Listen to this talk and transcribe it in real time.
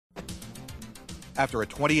After a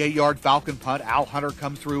 28-yard Falcon punt, Al Hunter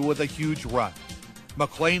comes through with a huge run.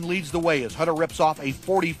 McLean leads the way as Hunter rips off a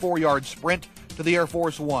 44-yard sprint to the Air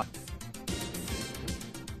Force One.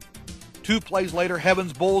 2 plays later,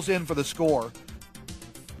 Heavens bowls in for the score.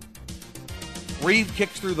 Reeve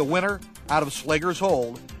kicks through the winner out of Slager's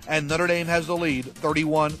hold, and Notre Dame has the lead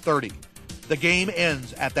 31-30. The game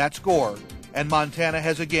ends at that score, and Montana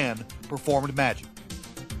has again performed magic.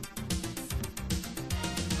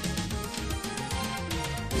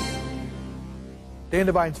 Dan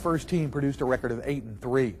Devine's first team produced a record of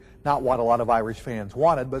 8-3. Not what a lot of Irish fans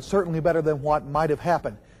wanted, but certainly better than what might have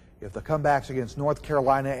happened if the comebacks against North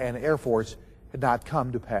Carolina and Air Force had not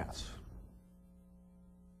come to pass.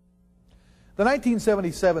 The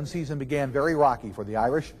 1977 season began very rocky for the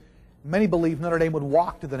Irish. Many believed Notre Dame would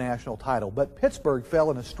walk to the national title, but Pittsburgh fell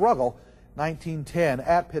in a struggle 1910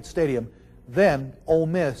 at Pitt Stadium. Then Ole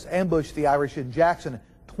Miss ambushed the Irish in Jackson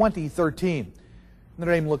 2013.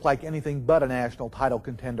 Notre Dame looked like anything but a national title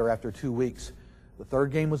contender after 2 weeks. The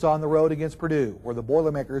third game was on the road against Purdue, where the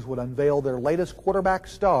Boilermakers would unveil their latest quarterback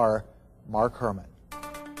star, Mark Herman.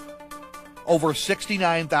 Over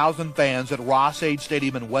 69,000 fans at Ross-Ade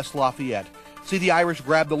Stadium in West Lafayette see the Irish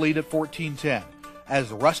grab the lead at 14-10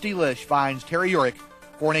 as Rusty Lish finds Terry Urick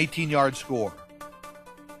for an 18-yard score.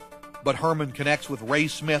 But Herman connects with Ray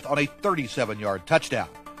Smith on a 37-yard touchdown.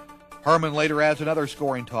 Herman later adds another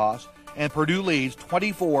scoring toss, and Purdue leads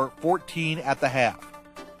 24-14 at the half.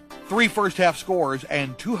 3 first-half scores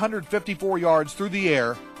and 254 yards through the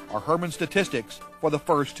air are Herman's statistics for the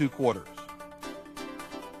first 2 quarters.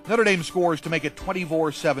 Notre Dame scores to make it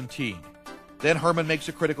 24-17. Then Herman makes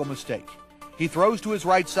a critical mistake. He throws to his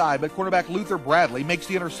right side, but quarterback Luther Bradley makes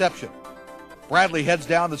the interception. Bradley heads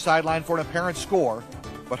down the sideline for an apparent score,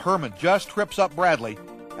 but Herman just trips up Bradley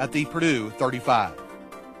at the Purdue 35.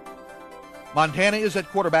 Montana is at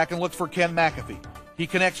quarterback and looks for Ken McAfee. He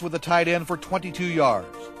connects with the tight end for 22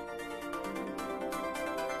 yards.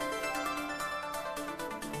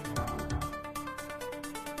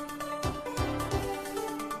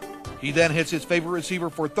 He then hits his favorite receiver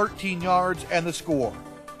for 13 yards and the score.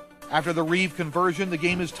 After the Reeve conversion, the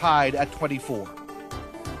game is tied at 24.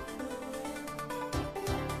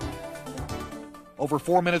 Over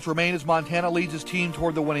 4 minutes remain as Montana leads his team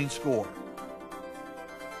toward the winning score.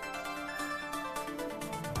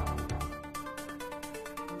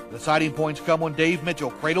 The deciding points come when Dave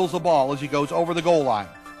Mitchell cradles the ball as he goes over the goal line.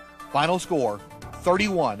 Final score,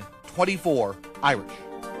 31-24 Irish.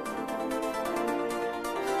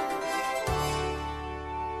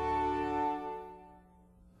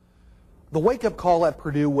 The wake-up call at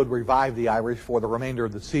Purdue would revive the Irish for the remainder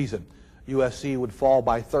of the season. USC would fall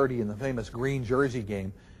by 30 in the famous green jersey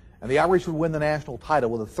game, and the Irish would win the national title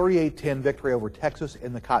with a 38-10 victory over Texas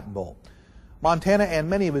in the Cotton Bowl. Montana and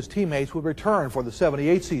many of his teammates would return for the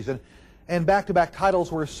 78 season, and back-to-back titles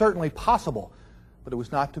were certainly possible, but it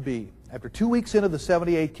was not to be. After 2 weeks into the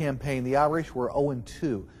 78 campaign, the Irish were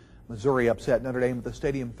 0-2. Missouri upset Notre Dame at the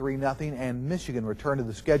stadium 3-0, and Michigan returned to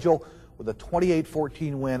the schedule with a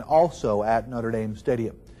 28-14 win also at Notre Dame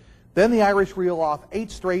Stadium. Then the Irish reel off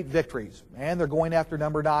 8 straight victories, and they're going after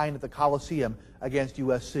number 9 at the Coliseum against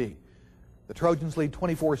USC. The Trojans lead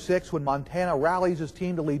 24-6 when Montana rallies his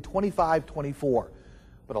team to lead 25-24.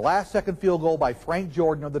 But a last-second field goal by Frank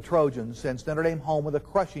Jordan of the Trojans sends Notre Dame home with a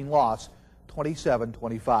crushing loss,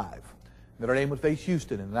 27-25. Notre Dame would face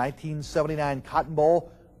Houston in the 1979 Cotton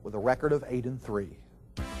Bowl with a record of 8-3.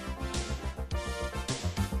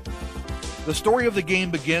 The story of the game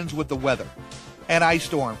begins with the weather. An ice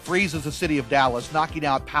storm freezes the city of Dallas, knocking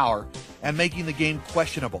out power and making the game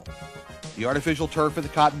questionable. The artificial turf at the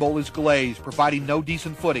Cotton Bowl is glazed, providing no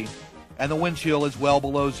decent footing, and the wind chill is well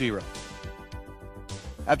below 0.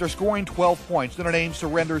 After scoring 12 points, Notre Dame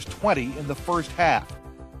surrenders 20 in the first half.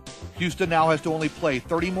 Houston now has to only play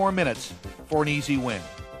 30 more minutes for an easy win.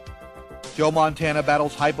 Joe Montana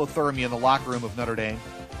battles hypothermia in the locker room of Notre Dame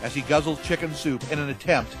as he guzzles chicken soup in an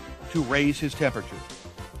attempt to raise his temperature.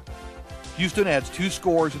 Houston adds 2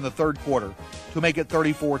 scores in the third quarter to make it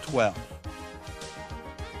 34-12.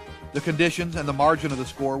 The conditions and the margin of the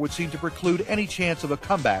score would seem to preclude any chance of a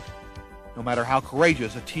comeback, no matter how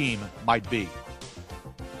courageous a team might be.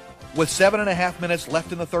 With 7.5 minutes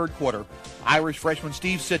left in the third quarter, Irish freshman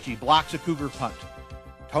Steve Sitchie blocks a Cougar punt.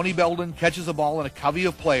 Tony Belden catches the ball in a covey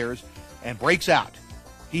of players and breaks out.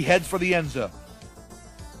 He heads for the end zone.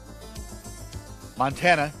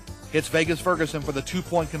 Montana hits Vegas Ferguson for the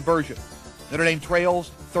 2-point conversion. Notre Dame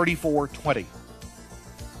trails 34-20.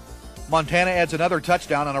 Montana adds another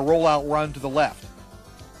touchdown on a rollout run to the left.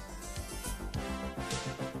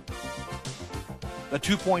 The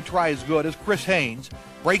 2-point try is good as Chris Haynes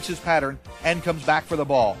breaks his pattern, and comes back for the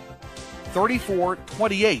ball.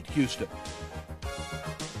 34-28 Houston.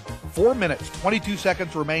 4 minutes, 22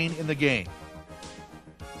 seconds remain in the game.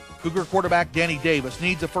 Cougar quarterback Danny Davis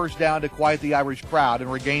needs a first down to quiet the Irish crowd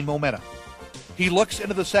and regain momentum. He looks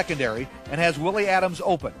into the secondary and has Willie Adams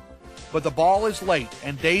open, but the ball is late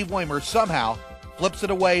and Dave Weimer somehow flips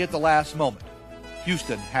it away at the last moment.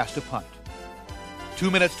 Houston has to punt. 2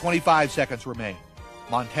 minutes, 25 seconds remain.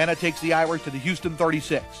 Montana takes the Irish to the Houston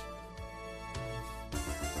 36.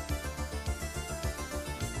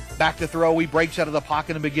 Back to throw, he breaks out of the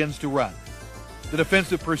pocket and begins to run. The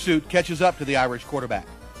defensive pursuit catches up to the Irish quarterback.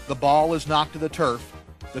 The ball is knocked to the turf.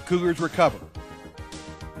 The Cougars recover.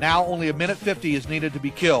 Now only a minute 50 is needed to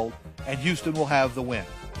be killed, and Houston will have the win.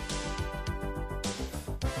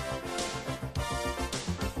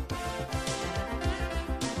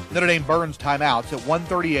 Notre Dame burns timeouts at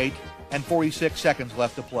 1:38 and 46 seconds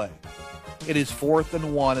left to play. It is 4th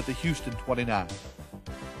and 1 at the Houston 29.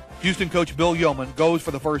 Houston coach Bill Yeoman goes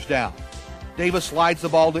for the first down. Davis slides the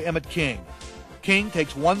ball to Emmett King. King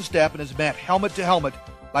takes one step and is met helmet to helmet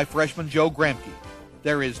by freshman Joe Gramke.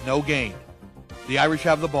 There is no gain. The Irish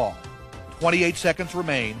have the ball. 28 seconds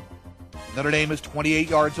remain. Notre Dame is 28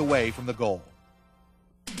 yards away from the goal.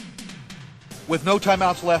 With no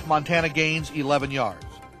timeouts left, Montana gains 11 yards.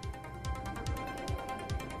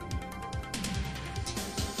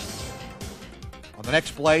 On the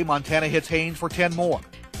next play, Montana hits Haynes for 10 more.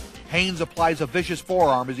 Haynes applies a vicious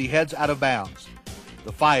forearm as he heads out of bounds.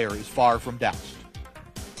 The fire is far from doused.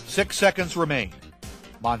 6 seconds remain.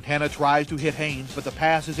 Montana tries to hit Haynes, but the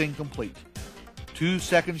pass is incomplete. 2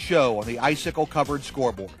 seconds show on the icicle-covered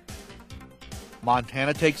scoreboard.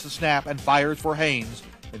 Montana takes the snap and fires for Haynes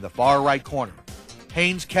in the far right corner.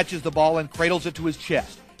 Haynes catches the ball and cradles it to his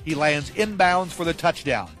chest. He lands inbounds for the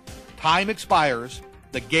touchdown. Time expires.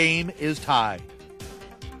 The game is tied.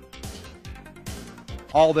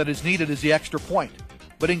 All that is needed is the extra point.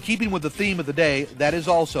 But in keeping with the theme of the day, that is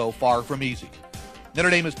also far from easy. Notre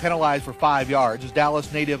Dame is penalized for 5 yards as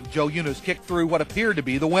Dallas native Joe Eunice kicked through what appeared to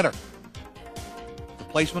be the winner. The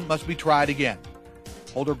placement must be tried again.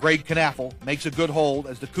 Holder Greg Knaffel makes a good hold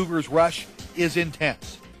as the Cougars' rush is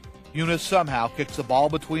intense. Eunice somehow kicks the ball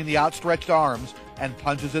between the outstretched arms and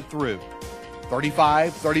punches it through.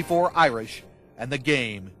 35-34 Irish, and the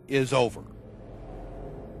game is over.